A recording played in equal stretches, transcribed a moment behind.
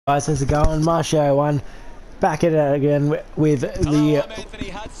Guys, how's it going? Marshie one back at it again with the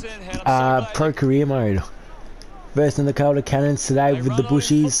pro career mode versus the Calder Cannons today with the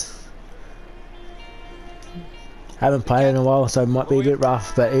Bushies. Haven't played in a while, so it might be a bit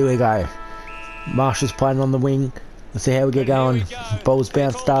rough, but here we go. Marshall's playing on the wing. Let's see how we get going. Ball's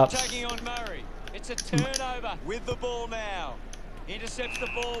bounced up. It's a turnover with the ball now. Intercepts the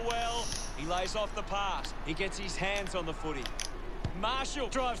ball well. He lays off the pass. He gets his hands on the footy. Marshall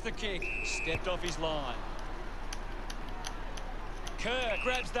drives the kick. Stepped off his line. Kerr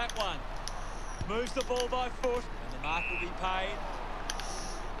grabs that one. Moves the ball by foot. And the mark will be paid.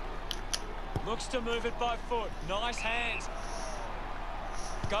 Looks to move it by foot. Nice hands.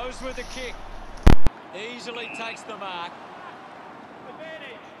 Goes with the kick. Easily takes the mark.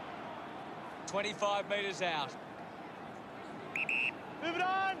 25 metres out. Move it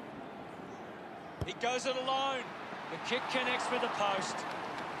on. He goes it alone. The kick connects with the post.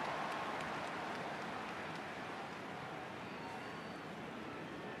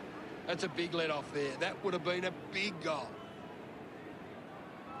 That's a big let off there. That would have been a big goal.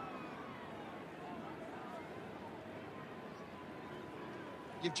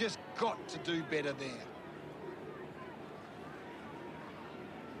 You've just got to do better there.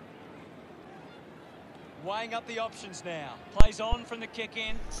 Weighing up the options now. Plays on from the kick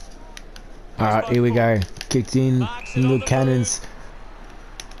in. Alright, here we go. Kicked in from the Cannons.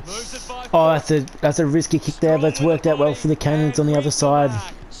 Oh, that's a risky kick there, but it's worked out well for the Cannons on the other side,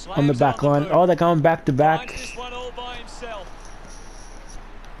 on the back line. Oh, they're going back to back.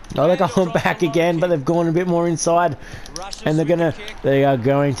 Oh, they're going back again, but they've gone a bit more inside, and they are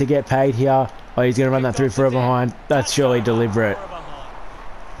going to get paid here. Oh, he's going to run that through for a behind. That's surely deliberate.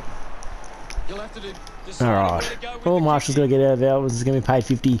 Alright. Oh, Marshall's going to get out of there. This is going to be paid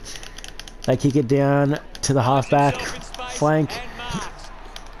 50. They kick it down to the halfback flank.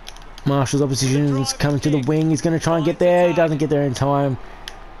 Marshall's opposition is coming to the wing. He's going to try and get there. He doesn't get there in time.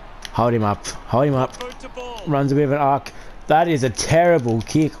 Hold him up. Hold him up. Runs a bit of an arc. That is a terrible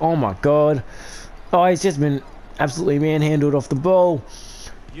kick. Oh my god. Oh, he's just been absolutely manhandled off the ball.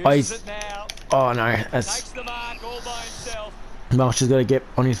 Oh no. That's... Marshall's got to get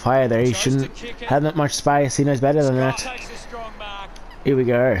on his player there. He shouldn't have that much space. He knows better than that. Here we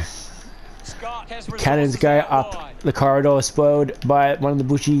go. Cannons go up the corridor, spoiled by one of the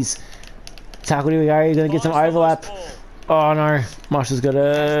Bushies. Tackled, here we go. He's going to get some overlap. Oh no. Marshall's got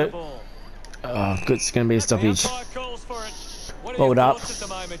a... Oh, good. It's going to be a stoppage. Balled up.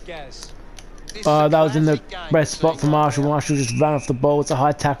 Oh, that was in the best spot for Marshall. Marshall just ran off the ball. It's a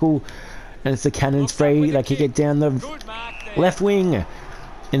high tackle. And it's the Cannons free. They kick it down the left wing.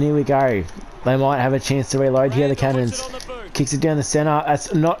 And here we go. They might have a chance to reload here, the Cannons. Kicks it down the centre.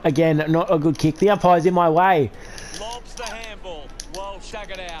 That's not a good kick. The umpire's in my way. Lobs the handball. Well,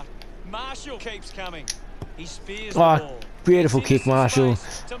 shug it out. Marshall keeps coming. He spears the ball. Beautiful kick, Marshall.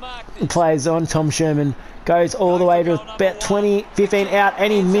 Plays on. Tom Sherman goes all the way to about 20, 15 out,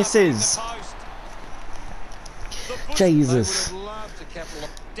 and he misses. Jesus.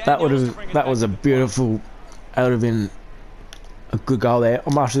 That was a beautiful. That would have been a good goal there.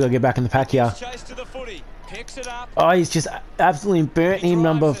 Oh, Marshall's got to get back in the pack here. Oh, he's just absolutely burnt him,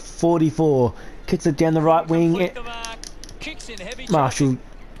 number 44. Kicks it down the right wing. Marshall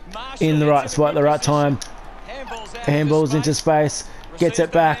in the right spot at the right time. Handballs into space. Gets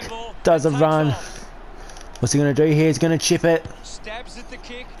it back. Does a run. What's he going to do here? He's going to chip it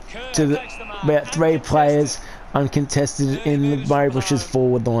to about 3 players uncontested in the Murray Bushes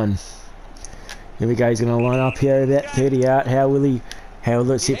forward line. Here we go. He's going to line up here at about 30 out. How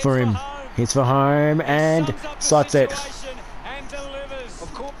will it sit for him? Hits for home and slots it.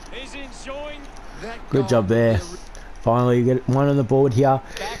 Good job there. Finally, you get one on the board here.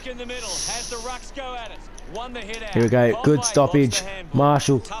 Here we go. Good stoppage.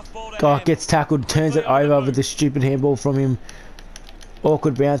 Marshall gets tackled, turns it over with the stupid handball from him.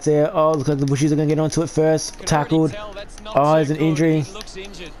 Awkward bounce there. Oh, looks like the Bushies are going to get onto it first. Tackled. Oh, there's an injury.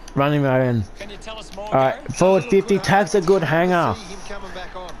 Running around. Alright, forward 50 takes a good hanger.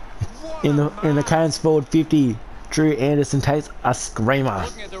 In the Cannons forward 50, Drew Anderson takes a screamer.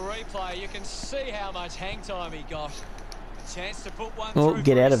 Looking at the replay, you can see how much hang time he got. Chance to put one oh,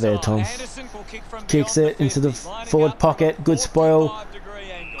 get out of there, Tom. Kicks it into the forward pocket. Good spoil.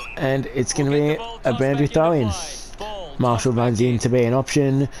 And it's going to be a boundary throw-in. Marshall runs in to be an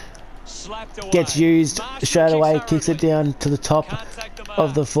option. Gets used straight away. Kicks it down to the top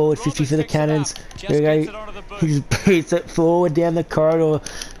of the forward 50 for the Cannons. Here we go. He just beats it forward down the corridor.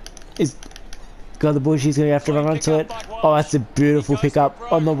 Is got the bush, he's going to have to run onto it. Oh, that's a beautiful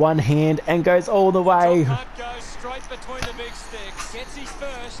pickup on the one hand and goes all the way. Goes straight between the big sticks. Gets his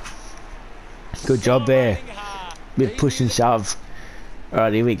first. Good job there. Bit push and shove.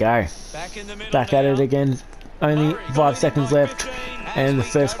 Alright, here we go. Back in the middle Back at now. it again. Only 5 seconds left, and the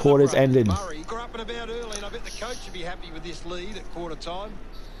first quarter's ended. Murray, got up and about early, and I bet the coach should be happy with this lead at quarter time.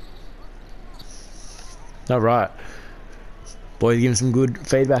 Alright. Boys giving some good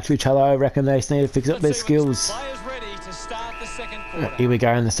feedback to each other. I reckon they just need to fix up their skills. Players ready to start the second quarter. Here we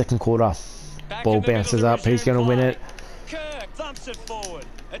go in the second quarter. Ball bounces up. He's going to win it. Kirk thumps it forward.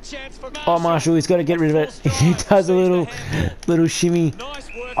 A chance for Oh, Marshall, he's got to get rid of it. He does a little shimmy. Nice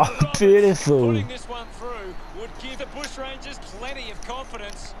work Oh, for beautiful. Putting this one through would give the Bushrangers plenty of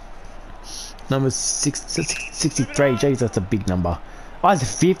confidence. Number 63. Jeez, that's a big number. Oh, it's a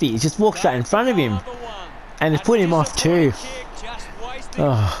 50. He's just walked straight in front of him. Another one. And it's put him off too. Kick, just wasting.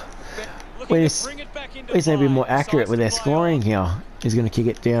 Oh, Looking we to just bring it back into need to be play. more accurate with their Decides to play scoring on. here. He's going to kick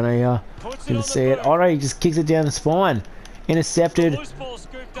it down here. Puts You on can the see it. boot. Oh no, he just kicks it down the spine. Intercepted. Loose ball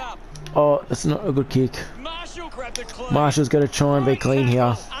scooped up. Oh, that's not a good kick. Marshall grabbed it clean. Marshall's got to try and be clean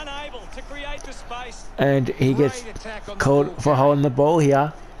here. Unable to create the space. And he gets Great attack on the called ball for carrier. holding the ball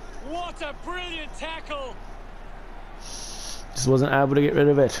here. What a brilliant tackle. Just wasn't able to get rid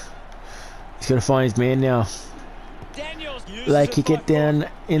of it. He's got to find his man now. Daniels uses They it kick by it down foot.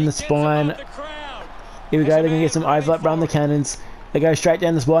 in He the gets spine. above the crowd. Here we go, they're going to get some overlap around the cannons. They go straight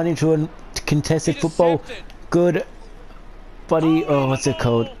down the spine into a contested football. Intercepted. Good. Buddy, oh, what's it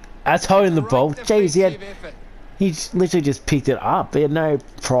called? That's holding the ball. Great Jeez, defensive effort. he literally just picked it up. He had no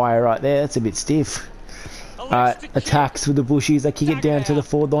prior right there. That's a bit stiff. Attacks with the bushies. They kick it down to the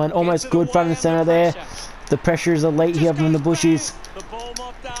forward line. Almost good front and center there. The pressure is elite here from the bushies. The ball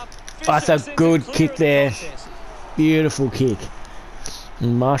mopped up. That's a Fisher good sends it clear kick of the there. contest. Beautiful kick.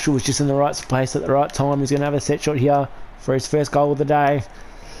 And Marshall was just in the right place at the right time. He's going to have a set shot here for his first goal of the day.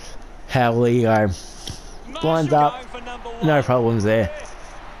 How will he go? Blinds Marshall up. going for number one. No problems there.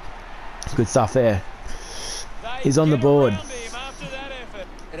 Good stuff there. They He's on the get board. around him after that effort.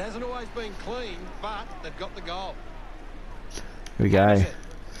 It hasn't always been clean, but they've got the goal. Here we go.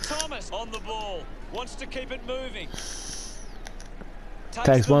 Thomas on the ball. Wants to keep it moving.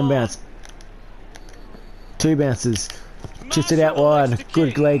 Takes the one line. bounce. 2 bounces. Chips it out Marshall wide. elects to Good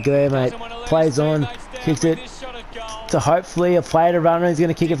kick. leg there, mate. Doesn't wanna let Plays his on. teammates down Kicks with it this shot at goal. to hopefully a play to runner. He's going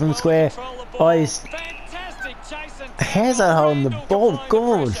to kick it from square. Control the Oh, ball. he's... Fantastic chase and How's that tackle. holding the Randall ball? applying the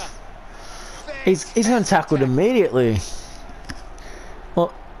Good. pressure. He's going to tackle it immediately.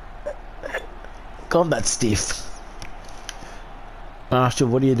 Well, God, that's stiff. Marshall,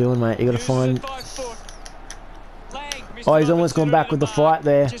 what are you doing, mate? You got to Uses find... it by foot. Lang missed Oh, an he's almost gone back with the opportunity fight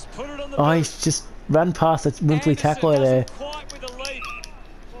there. Just put it on the Oh, boot. he's just run past that wimply Anderson tackler there. doesn't quite with a leap.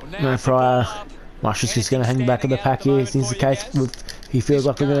 Well, now No it's the ball prior. up. Marshall's just going to Anything hang back in the standing out pack at the here. moment Seems the for you, case Gaz? with... He feels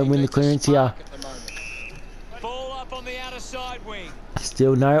like we're going to win the clearance here. At the moment. Ball up on the outer side wing.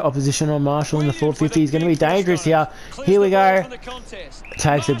 Still no opposition on Marshall in the Williams with 450. He's going to be big push dangerous on it. here. Clears Here the we ball go. from the contest. Takes a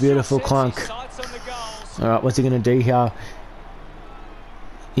Marshall beautiful sets clunk. his sights on the goals. Alright, what's he going to do here?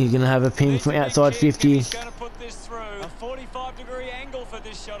 He's going to have a ping Needs from a big outside kick, and 50. He's going to put this through. A 45-degree angle for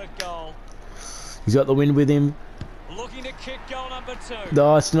this shot at goal. He's got the wind with him. Looking to kick goal number 2.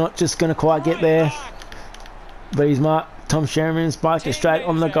 No, it's not just going to quite get Right there. back. But he's marked. Tom Sherman spiked it straight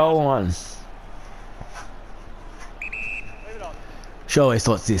on the goal line. Surely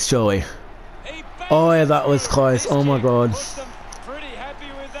thought this, surely. He Oh, bangs yeah, it that was through. close. This Oh my kick God. puts them pretty happy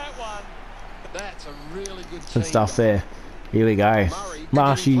with that one. That's a really good Good team stuff goal. there. Here we go.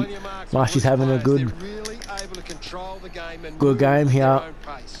 Marshy's Marshie's having a good game here.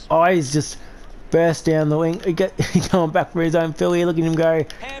 Oh, he's just burst down the wing. He's going back for his own Philly. Look at him go.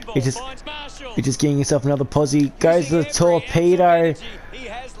 Handball He just finds Marshall. He's just getting himself another posse. Goes to the Using every ounce of torpedo. energy he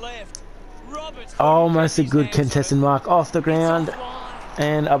has left. Roberts Almost a his good hands on it. contested mark off the ground. It's offline.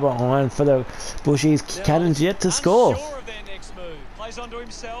 And up behind for the Bushies. Cannons yet to score. Unsure of their next move. Plays onto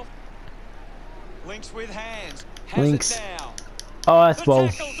himself. Links with hands. Has Links. it now. Oh, that's The ball.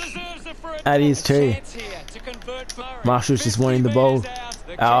 tackle deserves the front. That is too. Chance here to convert Murray. Marshall's just 50 wanting the ball. metres out.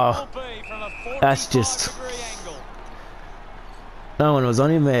 The kick Oh, will be from a that's just- 45-degree angle. No one was on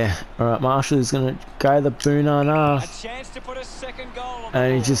him there. Alright, Marshall's going to go the Boonana. A chance to put a second goal on the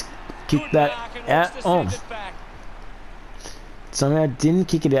And he board. just kicked Good that mark and out looks to on. send it back. Somehow didn't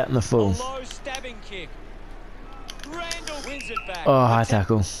kick it out in the A full. low stabbing kick. Randall wins it back. Oh, high The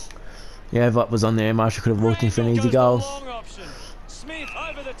tackle. Yeah, Vop was on there. Marshall could have walked in for an Randall easy goes goal. the long option. Smith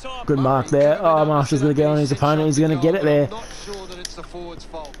over the top. Good mark there. Oh, Marshall's going to go on his opponent. He's going to get it there.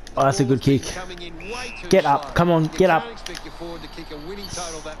 Oh, that's a good kick. Get up. Come on, get up.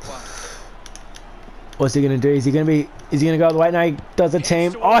 What's he going to do? Is he going to go all the way? No, he does a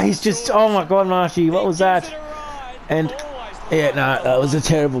team. Oh, he's just, oh my God, Marshie, what was He gives that? it a ride. And Always Yeah, no, that was a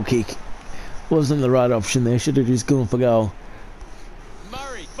terrible kick. Wasn't the right option there. Should have just gone for goal.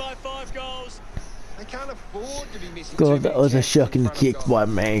 Murray by 5 goals. They can't afford to be missing. God, that was a shocking kick by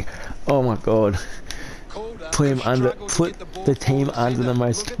me. Oh my God. Put him under, put the team under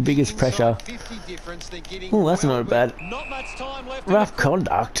the biggest pressure. Oh, that's not bad. Not much time left. Rough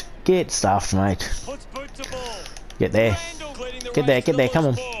conduct. Get stuffed, mate. Puts boot to ball. Get there. Get there, get there, come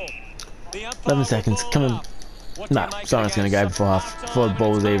on. 11 seconds, come on. No, someone's going to go before the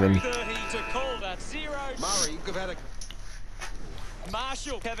ball is even.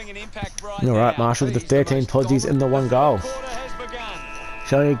 Alright, Marshall with the 13 podgies and the 1 goal.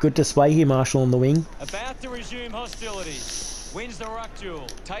 Showing a good display here, Marshall on the wing. About to resume hostilities. Wins the ruck duel.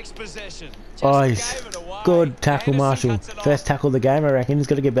 Takes possession. Oh, he's good tackle, Marshall. First tackle of the game, I reckon. He's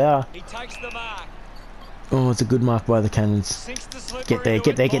got to get better. He takes the mark. Oh, it's a good mark by the Cannons. Get there,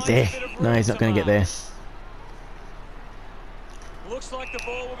 get there, get there. No, he's not going to get there. Looks like the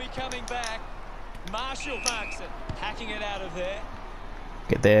ball will be coming back. Marshall marks it. Hacking it out of there.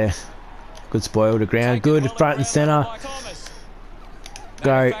 Get there. Good spoil to ground. Good front and centre.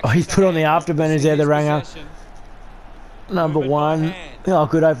 Go. Oh, he's put on the afterburners there, the Ranger. Number 1. Oh,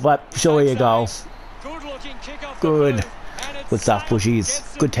 good overlap. Surely a goal. Good. Good stuff,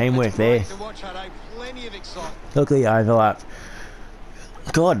 Bushies. Good teamwork there. Look at the overlap.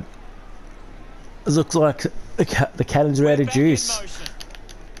 God. It looks like the Cannons are out of juice.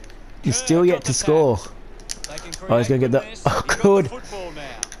 He's still yet to score. Oh, he's going to get the... Oh, good.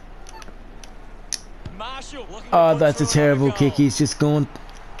 Oh, that's a terrible kick. He's just gone...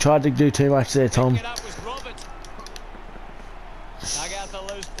 Tried to do too much there, Tom.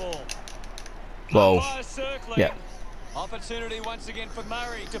 Whoa. Yeah. Opportunity once again for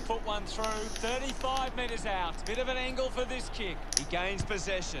Murray to put one through. 35 metres out. Bit of an angle for this kick. He gains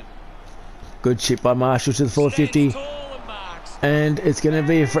possession. Good chip by Marshall to the 450. And it's going to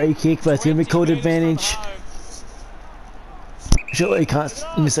be a free kick, but it's going to be called advantage. Surely he can't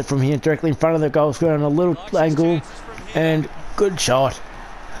miss it from here, directly in front of the goal square on a little angle. And good shot.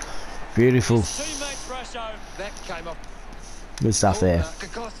 Beautiful. Good stuff there.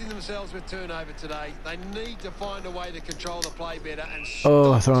 Costing themselves with turnover today. They need to find a way to control the play better and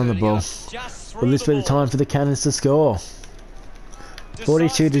throwing the ball. Will this be the time for the Cannons to score?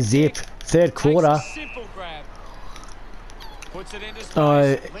 42 to zip. Third quarter.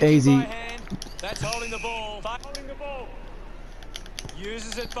 Oh, easy. That's holding the ball.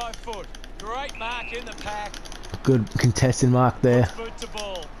 Uses it by foot. Great mark in the pack. Good contested mark there.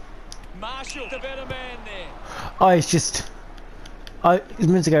 Marshall, the better man there. Oh, he's just... Oh, he's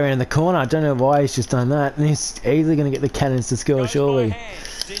meant to go around the corner. I don't know why he's just done that. And he's easily going to get the Cannons to score, surely.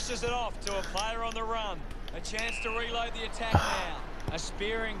 Dishes it off to a player on the run. A chance to reload the attack now. A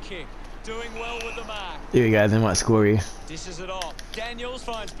spearing kick. Doing well with the mark. Here we go. They might score here. Dishes it off. Daniels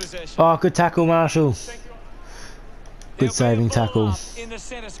finds possession. Oh, good tackle, Marshall. Good saving tackle. In the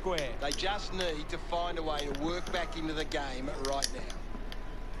center square. They just need to find a way to work back into the game right now.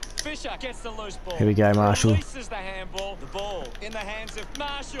 Fisher gets the loose ball. Here we go, Marshall. Releases the handball. The ball in the hands of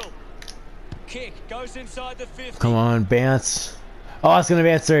Marshall. Kick goes inside the 50. Come on, bounce. Oh, it's going to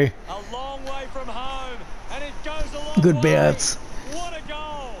bounce through. A long way from home, and it goes a long Good way. bounce. What a goal.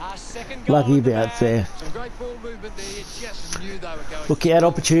 Our second goal. Lucky bounce there. Some great ball movement there. You just knew they were going. Look, he had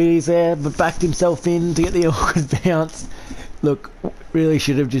opportunities there, but backed himself in to get the awkward bounce. Look, really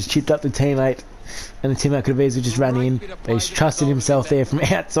should have just chipped up the teammate. And the teammate could have easily just run in. But he's trusted himself there from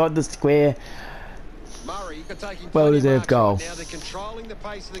outside the square. Well deserved goal. Now they're controlling the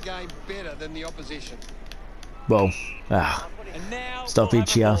pace of the game better than the opposition. Well,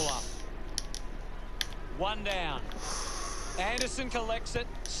 stoppage here. One down. Anderson collects it,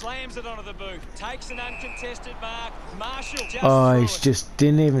 slams it onto the boot, takes an uncontested mark. Marshall he just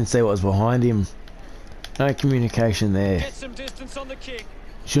didn't even see what was behind him. No communication there. Get some distance on the kick.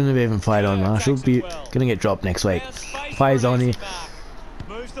 Shouldn't have even played on Marshall. Be gonna get dropped next week. Plays on here.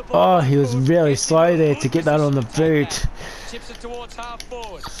 Oh, he was really slow there to get that on the boot. Chips it towards half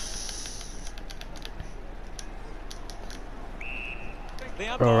forward.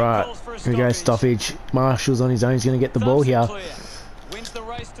 Alright, here we go, stoppage. Marshall's on his own, he's going to get the ball here.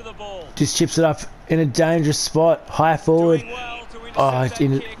 Just chips it up in a dangerous spot, high forward. Oh,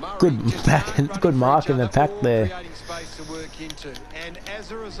 in good mark in the pack there.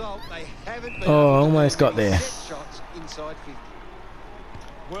 Oh, almost got there.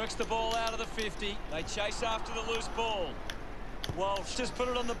 Works the ball out of the 50. They chase after the loose ball. Walsh just put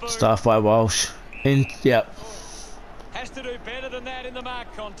it on the boot. Stuff by Walsh. Yep. Has to do better than that in the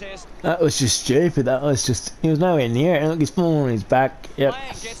mark contest. That was just stupid. That was just... He was nowhere near it. And look, he's falling on his back. Yep. Lang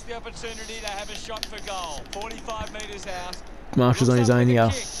gets the opportunity to have a shot for goal. 45 metres out. Marshall's on his own here.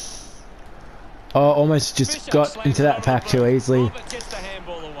 Oh, almost just got into that pack too easily.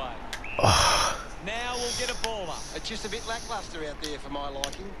 Oh. Now we'll get a ball up. It's just a bit lackluster out there for my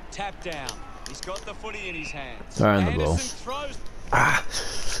liking. Tap down. He's got the footy in his hands. Throwing the ball. Ah,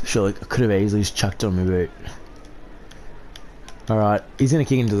 surely I could have easily just chucked on my boot. Alright, he's going to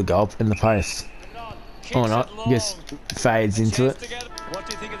kick into the goal in the post. Or not, just fades into it. What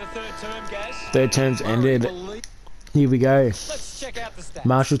do you think of the third term, Gaz? Third term's ended. Here we go. Let's check out the stats.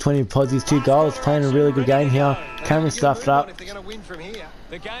 Marshall 20 positives, 2 goals, playing a really good game here. Cameron stuffed up.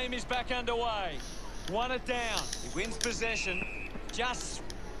 The game is back underway. 1 it down. He wins possession. Just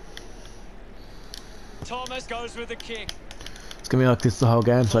Thomas goes with the kick. It's gonna be like this the whole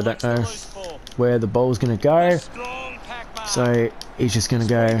game, so I don't know where the ball's gonna go. So he's just gonna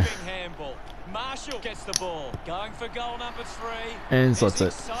go. Marshall gets the ball, going for goal number 3, and slots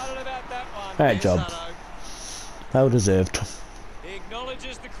it. Bad job. Well deserved. He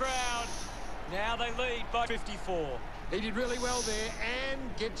acknowledges the crowd. Now they lead by 54. He did really well there and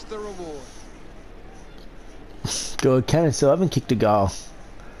gets the reward. Good. Cannon still haven't kicked a goal.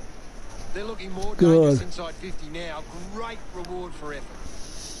 They're looking more dangerous inside 50 now. Great reward for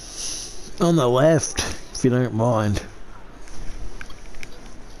effort. On the left, if you don't mind.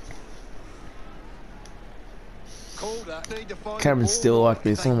 Cameron's still like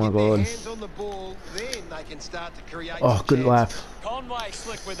this. Oh my god. Oh, good lap.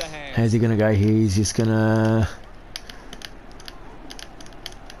 How's he gonna go here? He's just gonna.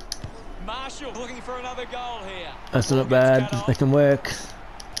 Marshall looking for another goal here. That's not bad. They can work.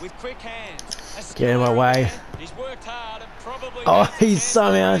 With quick hands. Get in my way. He's worked hard and probably oh, he's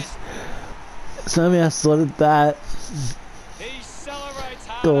somehow slotted that. He celebrates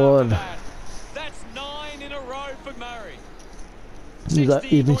hard. God. That's 9 in a row for Murray. He's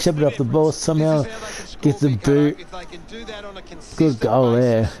like, even shepherded off the ball somehow. Gets the boot. Good goal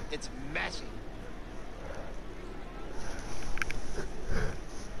there. It's massive.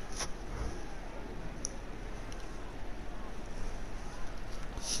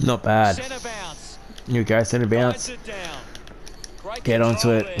 Not bad. Here we go, centre bounce. Get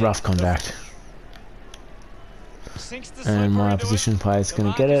onto it, rough contact. And my opposition player's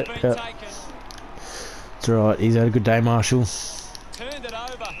going to get it. Yep. It's alright, he's had a good day, Marshall.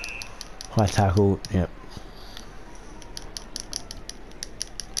 High tackle, yep.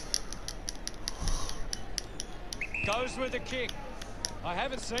 Goes with the kick. I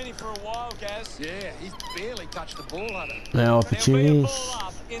haven't seen him for a while, Gaz. Yeah, he's barely touched the ball, Hunter. Now opportunity.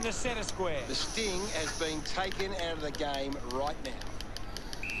 In the centre square. The sting has been taken out of the game right now.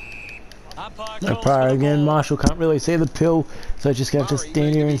 Umpire again. Marshall can't really see the pill, so just going to have to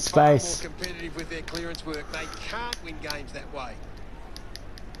stand here in space. More competitive with their clearance work. They can't win games that way.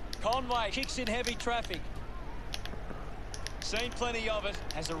 Conway kicks in heavy traffic. Seen plenty of it.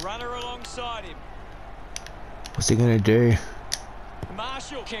 Has a runner alongside him. What's he going to do?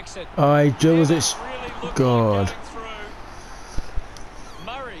 Marshall kicks it. Oh, he dribbles it. Really God.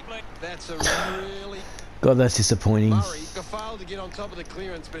 Murray. That's a really. God, that's disappointing. Murray failed to get on top of the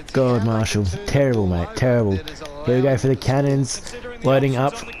clearance, but it's God, Marshall. Terrible, mate. Terrible. Here we go for the cannons. Loading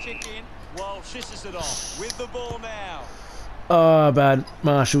up. Oh, bad.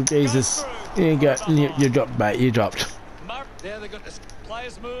 Marshall, Jesus. Here you go. You dropped, mate. You dropped. Now they've got the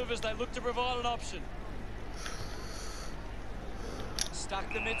players move as they look to provide an option.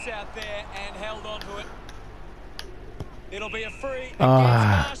 Stuck the mitts out there and held on to it. It'll be a free against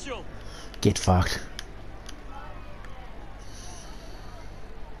Marshall. Get fucked.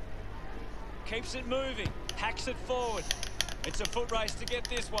 Keeps it moving. Hacks it forward. It's a foot race to get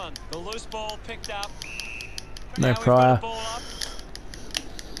this one. The loose ball picked up. No prior.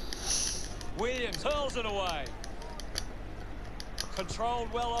 Williams hurls it away.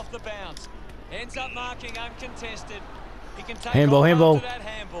 Controlled well off the bounce. Ends up marking uncontested. He can take handball. Handball.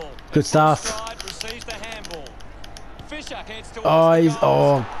 Good stuff. Receives the handball. Fisher heads towards I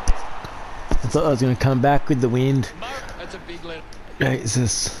thought I was going to come back with the wind. That's a big let.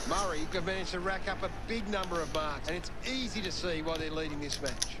 Jesus. Murray can manage to rack up a big number of marks, and it's easy to see why they're leading this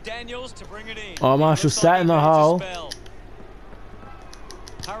match. Daniels to bring it in. Oh, Marshall sat in the hole.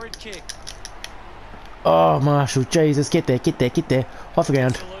 Hurried kick. Oh, Marshall, Jesus, get there. Off the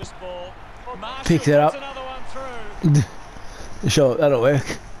ground. Picks it up. Sure, that'll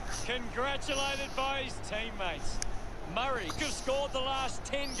work. Congratulated by his teammates. Murray could have scored the last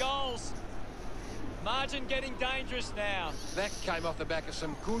 10 goals. Margin getting dangerous now. That came off the back of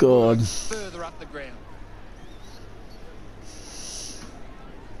some good work further up the ground.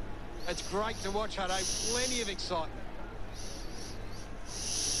 It's great to watch, Hutto. Plenty of excitement.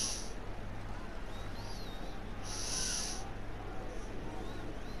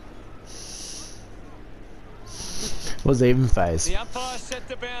 Was even phase. The umpire set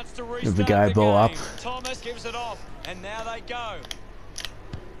the bounce to restart the go ball up. Thomas gives it off, and now they go.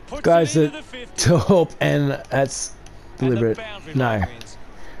 Puts Goes it to into the 50. top, and that's deliberate. No.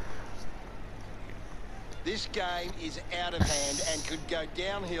 This game is out of hand and could go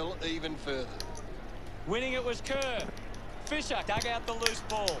downhill even further. Winning it was Kerr. Fisher dug out the loose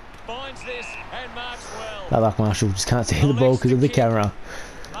ball. Finds this and marks well. I like Marshall, just can't see the ball because of the camera.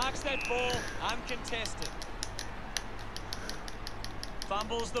 Marks that ball uncontested.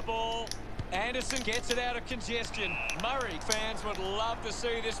 Fumbles the ball. Anderson gets it out of congestion. Murray fans would love to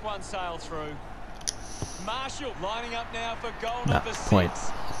see this one sail through. Marshall lining up now for goal number 6. Point.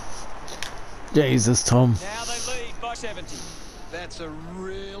 Jesus, Tom. Now they lead by 70. That's a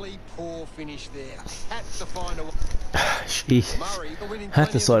really poor finish there. Had to find a way. Murray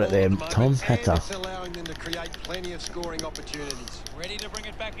had to slide it there, Tom. Had to. It's allowing them to create plenty of scoring opportunities. Ready to bring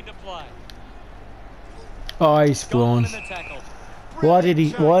it back into play. Oh, he's blown. Why did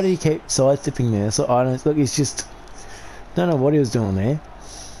he keep sidestepping there? So I don't look. He's just don't know what he was doing there.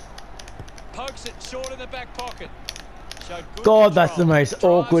 Pokes it short in the back pocket. God, that's the most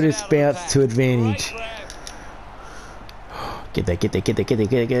awkwardest bounce to advantage. Get there. Needs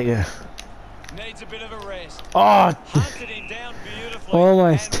a bit of a rest. Oh, Hunted him down beautifully.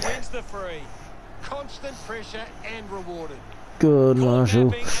 almost. And wins the free. Constant pressure and rewarded. Good,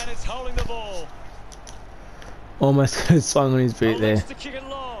 Marshall. And it's holding the ball. Almost swung on his boot there. To kick it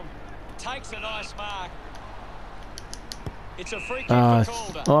long. Takes a nice mark. It's a free kick for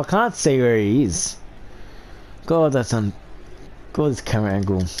Calder. Oh, I can't see where he is. God, that's God, this camera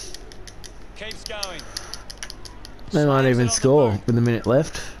angle. Keeps going. They might even score with a minute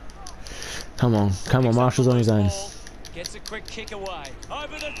left. Come on, Marshall's on his own. Gets a quick kick away.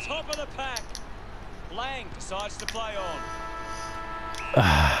 Over the top of the pack. Lang decides to play on.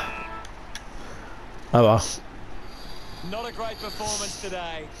 Oh well. Not a great performance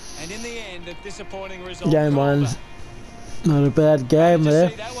today, and in the end, a disappointing result. Game 1. Not a bad game there.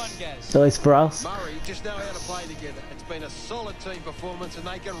 At least for us. Murray just know how to play together. It's been a solid team performance, and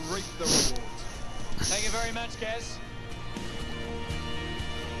they can reap the rewards. Thank you very much, Gaz.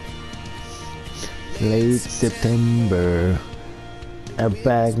 Late September, our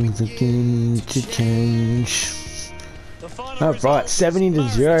bags begin to change. Alright,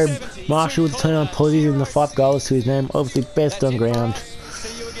 70-0. Marshall would turn on positive in the 5 goals to his name. Obviously best on ground.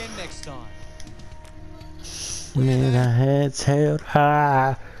 See you again next time. With our heads held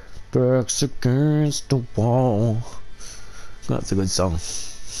high, backs against the wall. That's a good song.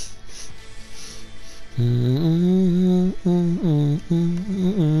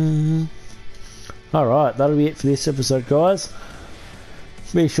 Alright, that'll be it for this episode, guys.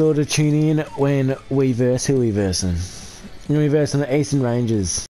 Be sure to tune in when we verse. Who we versing? We're versing the Eastern Rangers.